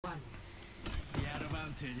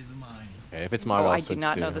Okay, if it's Mog, Oh, I'll I do switch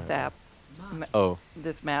not to know this app. Oh.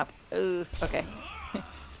 This map. Ooh, okay.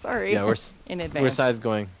 Sorry. Yeah, in advance. where's sides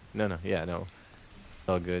going? No, yeah, no. It's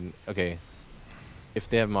all good. Okay. If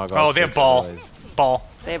they have Mog, Oh, they have ball. Otherwise... Ball.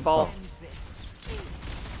 They have ball.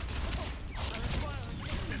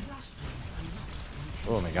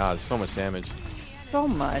 Oh my god, so much damage. So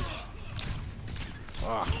much.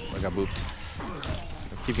 Oh, I got booped.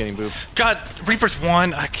 I keep getting booped. God, Reaper's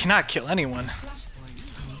one. I cannot kill anyone.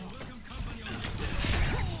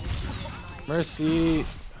 Mercy.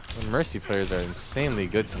 The Mercy players are insanely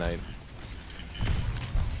good tonight.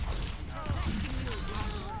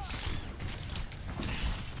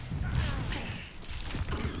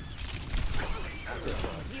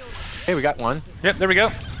 Hey, we got one. Yep, there we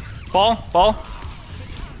go. Ball, ball.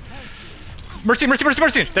 Mercy, mercy, mercy,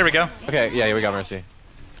 mercy. There we go. Okay, yeah, we got Mercy.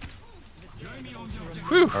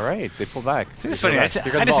 Whew. All right, they pull back. This is funny. Here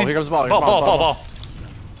comes ball. Here comes ball. Ball.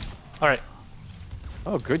 All right.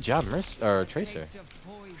 Oh, good job, Mercy or Tracer.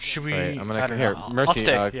 Should we? Right, I'm gonna here. Mercy.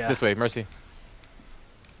 I'll stay, yeah. This way, Mercy.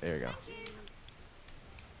 There you go.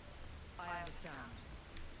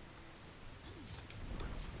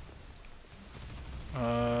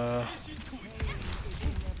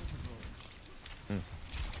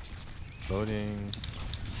 Loading.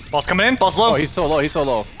 Ball's coming in. Ball's low. Oh, he's so low. He's so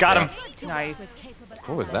low. Got him. Nice.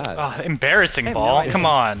 What was that? Oh, embarrassing, no ball. idea. Come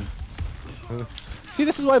on. See,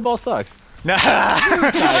 this is why ball sucks.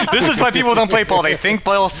 This is why people don't play ball. They think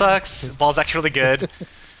ball sucks. Ball's actually really good.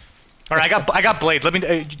 All right, I got blade. Let me.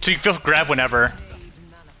 So you feel grab whenever,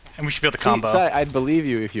 and we should be able to combo. See, I'd believe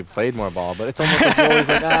you if you played more ball, but it's almost like you're always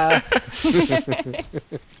like ah.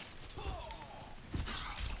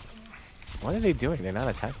 What are they doing? They're not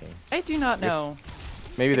attacking. I do not know.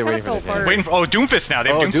 Maybe they're waiting for the apart. Waiting for Doomfist now. They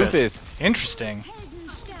have Oh, Doomfist. Interesting.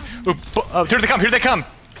 Ooh, here they come. Here they come.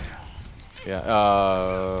 Yeah.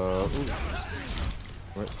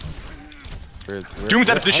 Doom's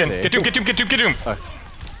out of position. are they? Get Doom. Get Doom. Get Doom. Get Doom.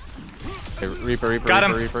 Okay, Reaper. Got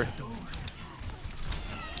him. Reaper.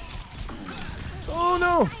 Oh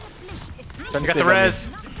no! You got the res.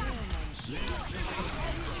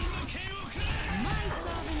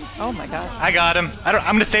 Oh my god. I got him. I'm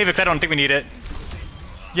gonna save it 'cause I don't think we need it.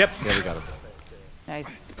 Yep. Yeah, we got him. Nice.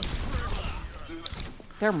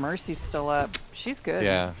 Their Mercy's still up. She's good.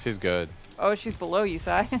 Yeah, she's good. Oh, she's below you,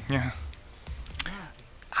 Sai. Yeah.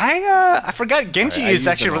 I forgot Genji Right, is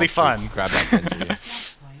actually really fun. Grab that Genji.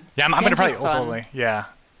 Yeah, I'm gonna probably Genji's fun. ultimately. Yeah.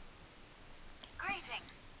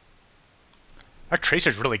 Our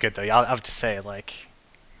Tracer's really good though. I'll have to say, like,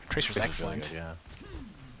 Tracer's excellent. Really good,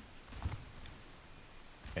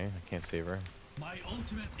 yeah. Okay, I can't save her. My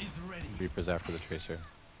ultimate is ready. Reaper's after the Tracer.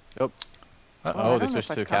 Oh. Uh-oh. Oh, I they don't know switched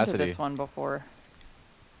if to I've come Cassidy. this one before.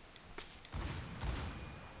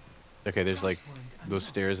 Okay, there's like those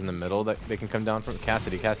stairs in the middle that they can come down from.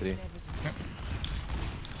 Cassidy.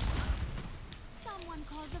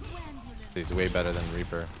 He's way better than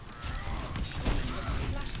Reaper.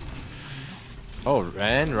 Oh,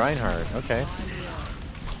 and Reinhardt. Okay.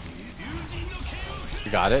 You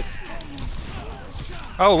got it.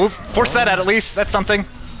 Oh, we'll force that out at least. That's something.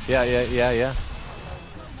 Yeah. Yeah,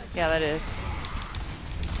 that is.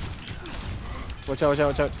 Watch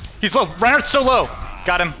out. He's low. Reinhardt's so low.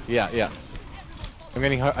 Got him. Yeah. I'm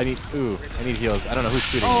getting. I need heals. I don't know who's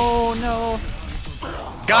shooting me. Oh no.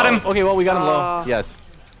 Got him. Okay, well we got him low. Yes.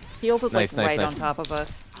 Healed it like Nice, right nice. on top of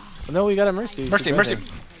us. No, we got a Mercy. Mercy.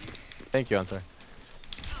 Thank you, Ansar.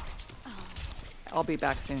 I'll be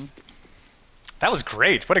back soon. That was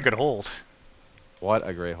great. What a good hold. What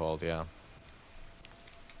a great hold, yeah.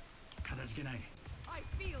 I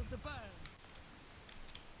feel the burn.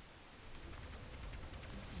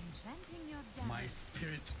 My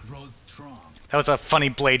spirit grows strong. That was a funny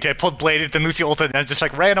blade. I pulled blade, then Lucy ulted, and I just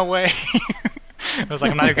like ran away. I was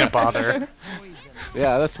like, I'm not even gonna bother.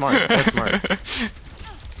 Yeah, that's smart.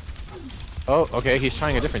 Oh, okay, he's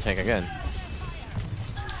trying a different tank again.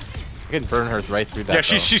 You can burn her right through that. Yeah,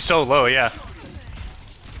 she's so low. Yeah.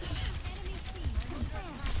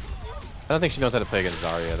 I don't think she knows how to play against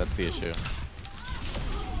Zarya. That's the issue.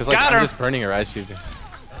 Cause like Got her. I'm just burning her as she.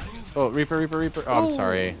 Oh, Reaper. Oh, I'm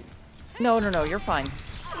sorry. No, you're fine.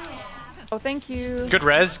 Oh, thank you. Good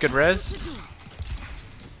res.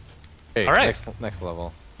 Hey, All right. Next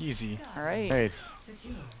level. Easy. All right. Hey,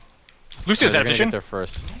 Lucy's out of get position. there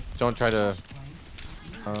first. Don't try to.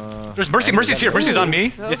 There's Mercy. Mercy's here. Mercy's on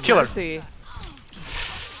me. So It's killer. Mercy.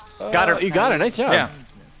 Got her. You got her. Nice job. Yeah.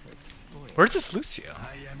 Where's this Lucio?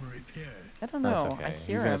 I am repaired. I don't That's know. okay. I He's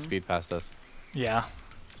hear gonna him. speed past us. Yeah.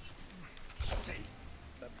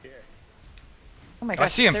 Oh my I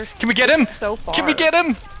gosh. see him. they're Can we get him? So far. Can we get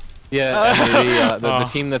him? Yeah, and the Oh.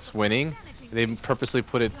 team that's winning, they purposely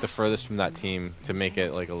put it the furthest from that team to make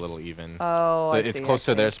it like a little even. Oh, I It's see, close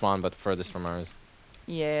I to their see. spawn, but furthest from ours.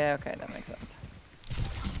 Yeah, okay, that makes sense.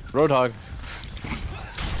 Roadhog.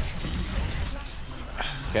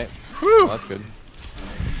 Okay. Whew. Well, that's good.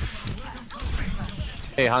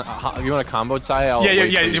 Hey, you want a combo, Sai? I'll Yeah,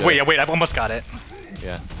 wait for you to- wait, I almost got it.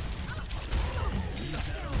 Yeah.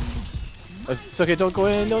 It's okay, don't go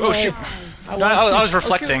in, don't Oh go shoot! in. No, I was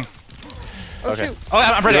reflecting. Oh, Okay. shoot. Oh,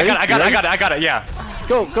 I'm ready. You ready? I got it. Yeah.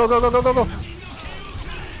 Go, go, go, go, go, go, go!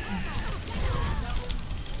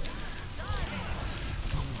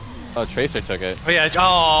 Oh, Tracer took it. Oh yeah.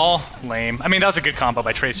 Oh, lame. I mean, that was a good combo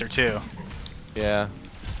by Tracer too. Yeah.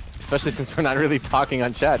 Especially since we're not really talking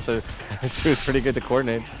on chat, so it was pretty good to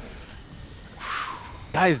coordinate.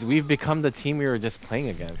 Guys, we've become the team we were just playing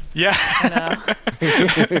against. Yeah. I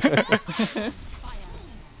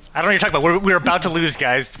I don't know what you're talking about. We're about to lose,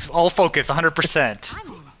 guys. All focus, 100%.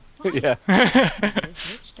 Yeah.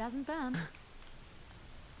 Which doesn't burn.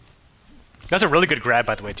 That's a really good grab,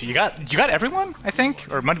 by the way, too. You got everyone, I think,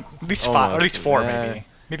 or at least five, or at least four, Almost,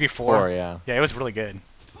 maybe four. Four, yeah. Yeah, it was really good.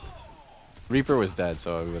 Reaper was dead,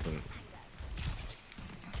 so it wasn't.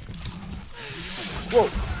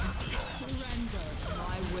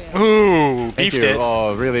 Ooh, Thank beefed you. it.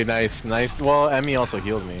 Oh, really nice, nice. Well, Emmy also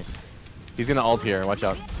healed me. He's gonna ult here. Watch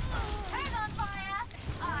out.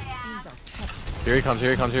 Here he comes.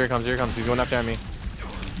 Here he comes. Here he comes. Here he comes. He's going after Emmy.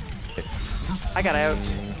 got out.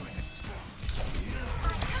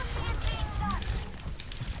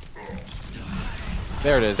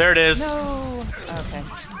 There it is. There it is. No. Okay.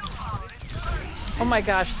 Oh my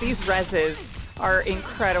gosh, these reses are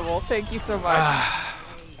incredible. Thank you so much.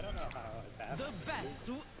 The best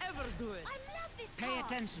to ever do it. Pay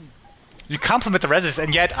attention. You compliment the reses,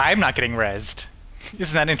 and yet I'm not getting rezzed.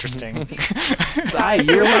 Isn't that interesting? Sai,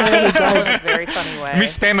 you're one who only In died. a very funny way. Let me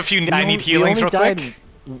spam a few I need You only healings real died- quick.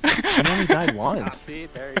 You only died once. See,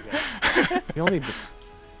 there you go. You only.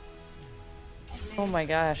 Oh my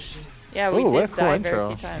gosh. Yeah, we Ooh, what a did cool die intro.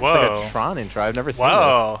 very few times. Whoa. It's like a Tron intro. I've never seen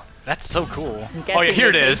Whoa, that's so cool. I'm Oh yeah, guessing here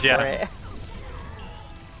it they is. paid for Yeah. it.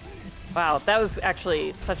 Wow, that was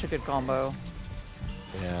actually such a good combo.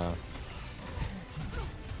 this. Yeah.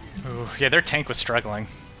 Ooh, yeah, their tank was struggling.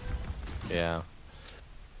 Yeah.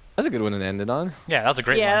 That's a good one to end it on. Yeah, that was a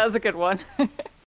great Yeah, one. that was a good one.